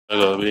I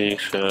go big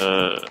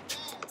shot.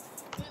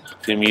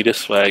 Give me the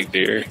swag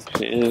there.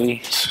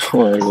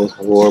 Swag is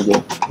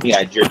horrible.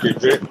 Yeah, drip.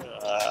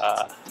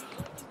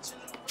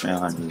 I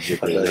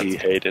thought he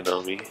hated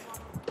on me.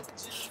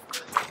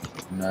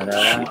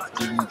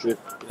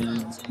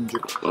 Dripping.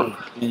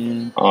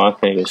 Oh, I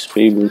think it's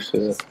speed boost.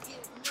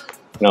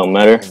 No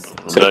matter. To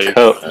the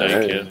cup. No,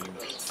 you can.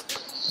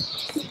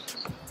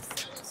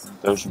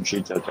 Throw some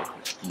shit out there.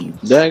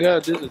 That guy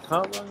did the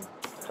combine?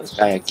 This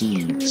guy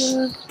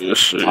accused. Yes,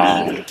 sir.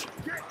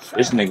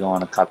 This nigga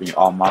wanna copy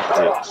all my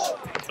flips.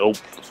 Nope.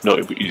 No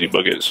easy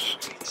buckets.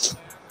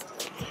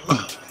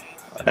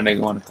 That nigga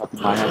wanna copy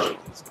my head.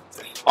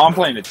 Oh, I'm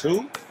playing the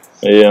 2?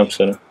 Yeah, I'm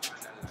center.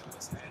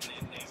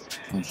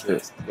 Oh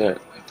shit. Yeah.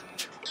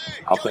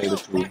 I'll play the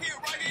 2.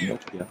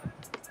 Yeah.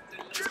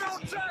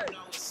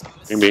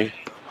 Maybe.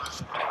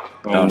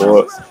 I'm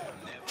bored.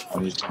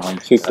 I'm just trying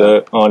to Shoot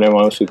that. Oh, never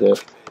mind. Shoot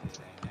that.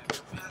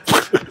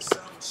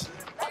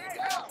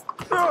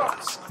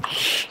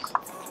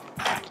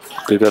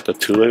 They got the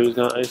 2 he was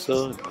gonna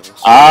ISO.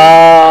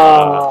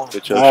 Ah!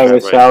 Good I job, haven't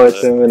right shot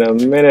with there. him in a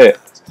minute.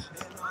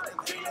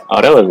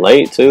 Oh, that was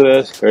late too.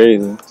 That's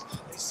crazy.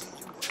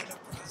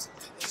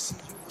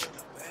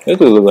 This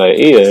dude look like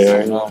EA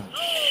right now.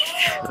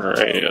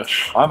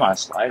 Trash. Why am I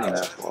sliding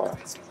that far?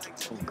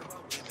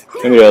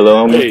 Give me that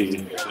little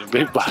homie. Hey,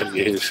 big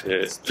body is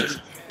shit.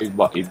 Big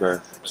body,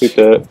 bro. Shoot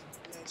that.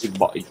 Big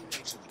body.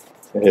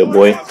 Hit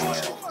boy.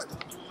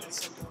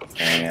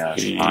 Yeah,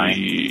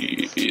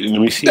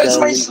 Let me see That's that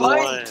my week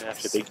slide. 1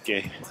 after the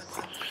game.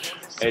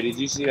 Hey, did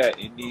you see that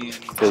Indian?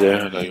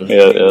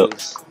 Yeah.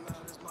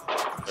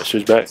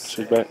 Switch back.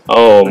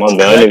 Oh, my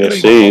bad. I didn't even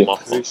see you.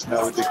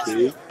 Krishna with the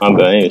kid. My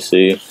bad. I didn't even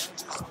see you.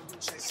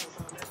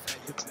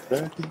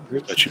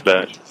 Got you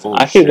back.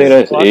 I keep thinking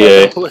that's Oh,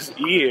 EA. that was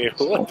EA. I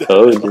What the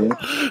told you.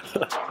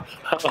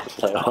 I was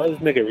like, how this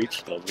nigga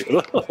reached on me?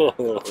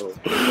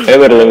 They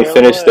better let me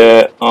finish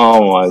that.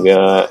 Oh my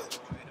god.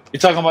 You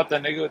talking about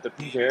that nigga with the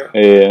pink hair?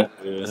 Yeah.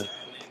 Yeah.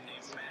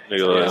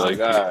 Nigga Oh like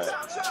god.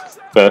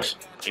 Fast.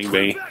 bang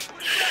bang.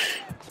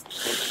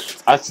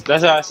 That's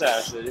what I said.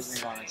 I said this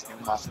nigga on this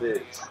my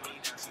fits.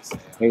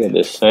 They got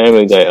the same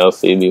exact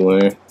outfit he be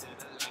wearing.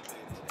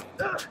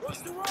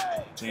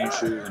 Team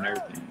shoes and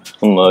everything.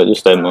 I'm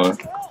just that man.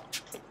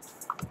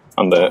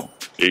 I'm back.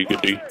 Yeah, you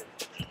could do.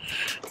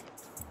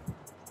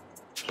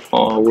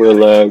 Oh, we're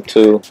lag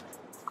too.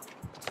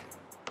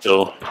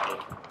 Yo.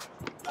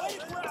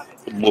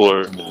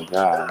 Bored. Oh my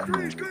god, I'm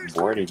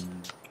bored. Are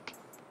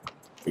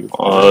you bored?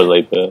 Oh, I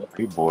like that.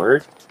 Are you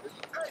bored?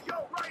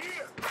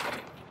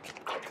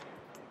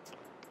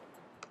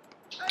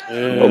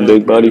 No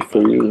big body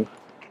for you.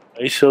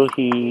 I saw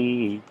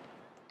him.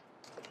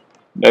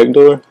 Back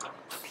door.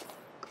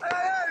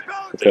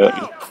 Okay.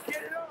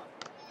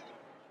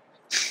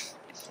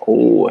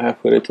 Oh,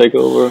 halfway to take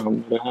over.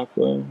 I'm about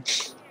halfway.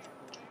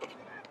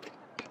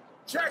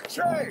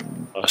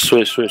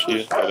 Switch,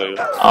 yeah.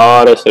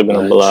 Oh, that should have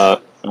been a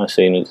block. I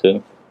seen it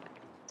too.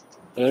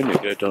 That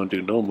nigga don't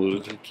do no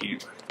moves and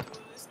keep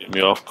getting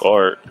me off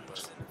guard.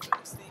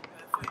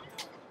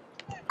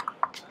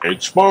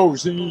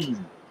 Expose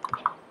him.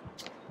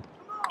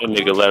 That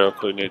nigga lateral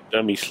putting it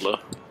dummy slow.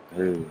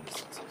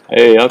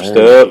 Hey, I'm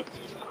stuck.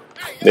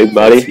 Big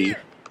body.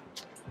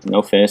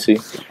 No fancy.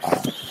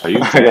 Are you?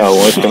 I got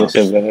one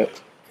finishing back.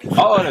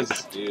 Oh, that's a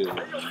steal,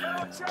 man.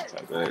 That's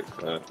like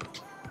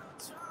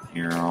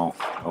you know.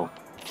 Oh,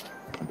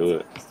 I'll do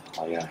it.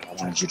 Oh yeah, I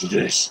wanted you to do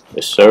this.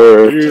 Yes,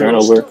 sir.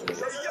 Turnover.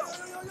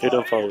 Hit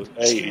up for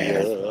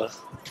hey,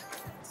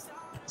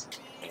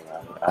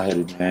 I hit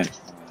it, man.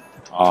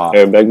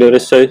 Hey, back door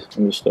this safe.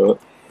 I'm just throw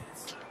it.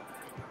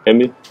 Hit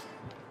me.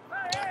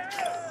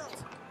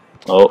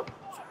 Oh.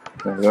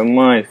 Never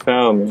mind.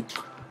 Foul me.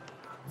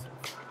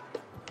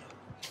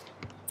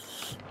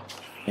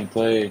 And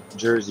play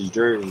Jersey.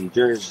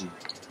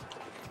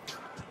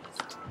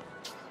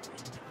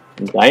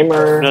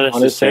 Dimer no, that's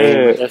on the his same.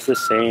 head. That's the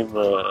same.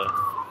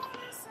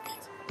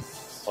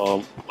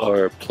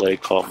 Or play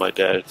call my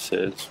dad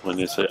says when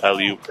it's an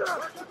alley-oop.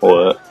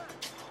 What?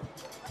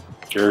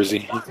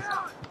 Jersey.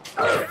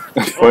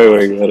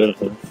 Wait, got it.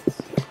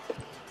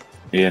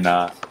 Yeah,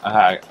 nah.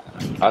 I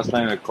was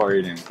playing with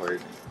Corey and Corey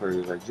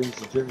was like,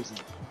 Jersey.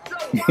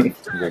 You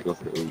gotta go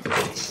for the oop.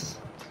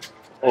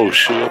 Oh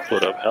shit! I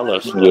put up hella.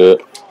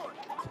 Good.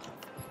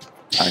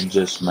 I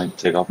just might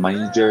take off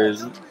my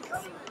jersey.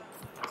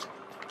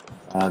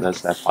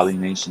 That's that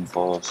pollination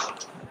false.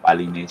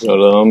 Pollination. Yo,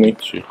 little homie.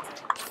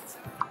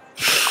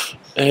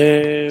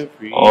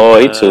 Oh,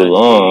 he too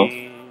long.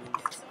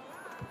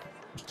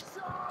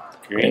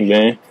 Green.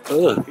 Bang.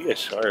 Ugh, he is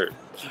sharp.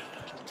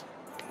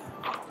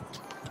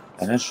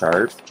 And it's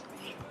sharp.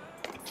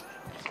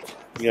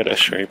 You got a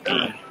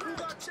sharpie.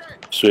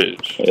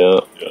 Switch. Yeah,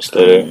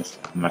 stay there.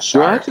 I'm a Do I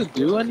sharp. have to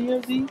do any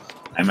of these?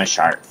 I'm a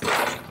sharp.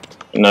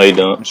 No, you I'm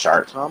don't.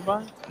 sharp.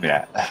 Combine?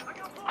 Yeah.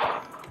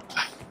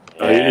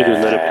 Oh, you can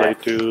just let it play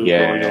through,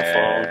 go on your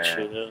phone, Yeah.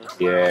 chill.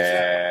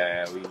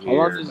 Yeah, we How long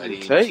here, does buddy.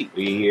 it take?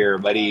 We here,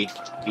 buddy.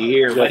 We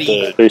here, You got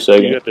buddy. 3 you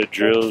seconds. got the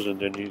drills, and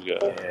then you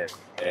got a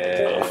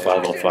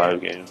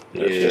 5-on-5 game.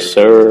 That's Yes, it.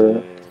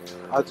 sir.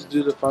 How'd you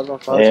do the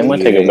 5-on-5? Hey, I'm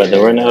thinking about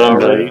to run out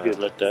No, already. you can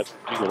let that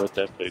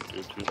play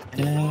through too.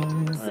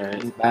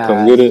 Alright.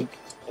 Come get it.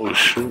 Oh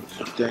shoot!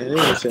 Dang,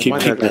 they said Keep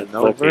mine had that like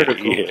no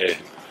vertical. Yeah.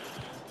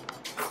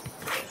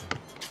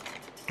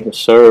 Yes,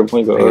 sir.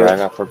 We go. Yeah, I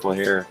got purple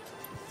hair.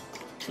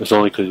 It's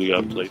only because you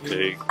got play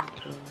fake.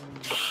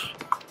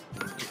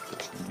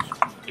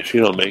 If you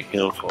don't make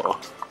him fall.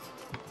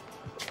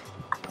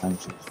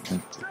 That's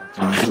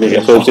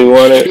what you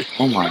wanted.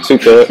 Oh my.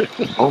 Took that.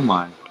 Oh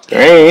my.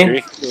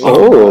 Green.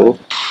 Oh.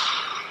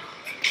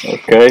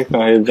 Okay.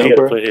 Got his He had to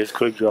jumper. put his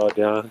quick draw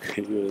down.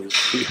 He was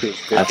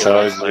I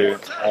told you.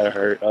 I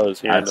hurt. I was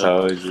hearing I that.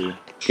 told you.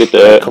 Get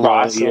that. Come Bro,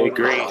 I on, saw EA it.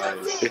 Green.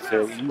 They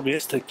said, you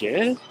missed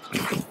again?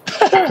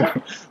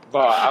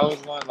 Bro, I was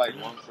going like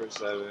 1 for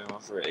 7, 1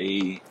 for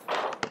 8.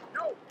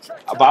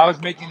 But I was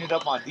making it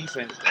up on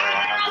defense though.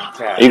 I'm not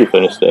gonna You can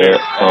finish there.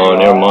 Oh,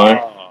 never mind.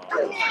 I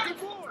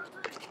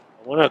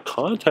want a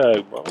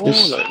contact, bro. You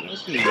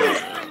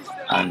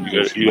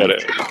gotta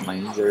my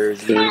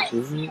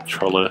jersey.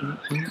 trolling.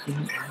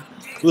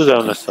 Who's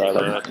on the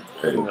sideline?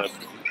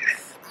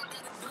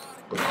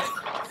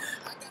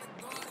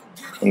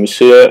 Let me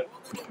see that.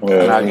 And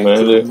Yeah, I can man.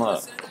 put him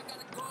up.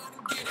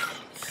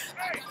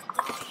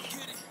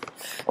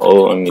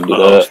 Oh, let me do Oh,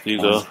 that.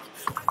 Steve, though.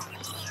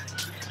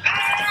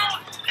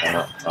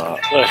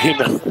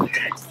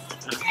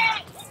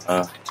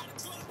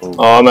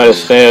 Oh, I'm at a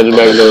stand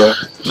back there.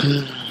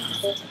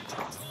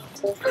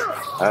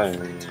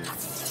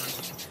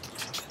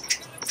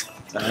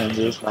 I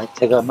just like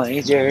take off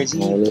my jersey.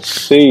 Let's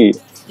see.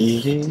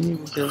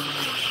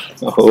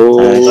 Oh,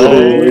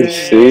 Hey. we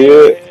see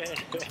it.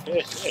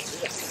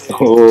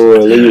 Oh,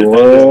 League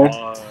 1.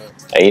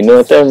 Hey, you know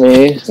what that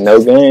means?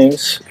 No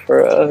games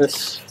for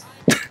us.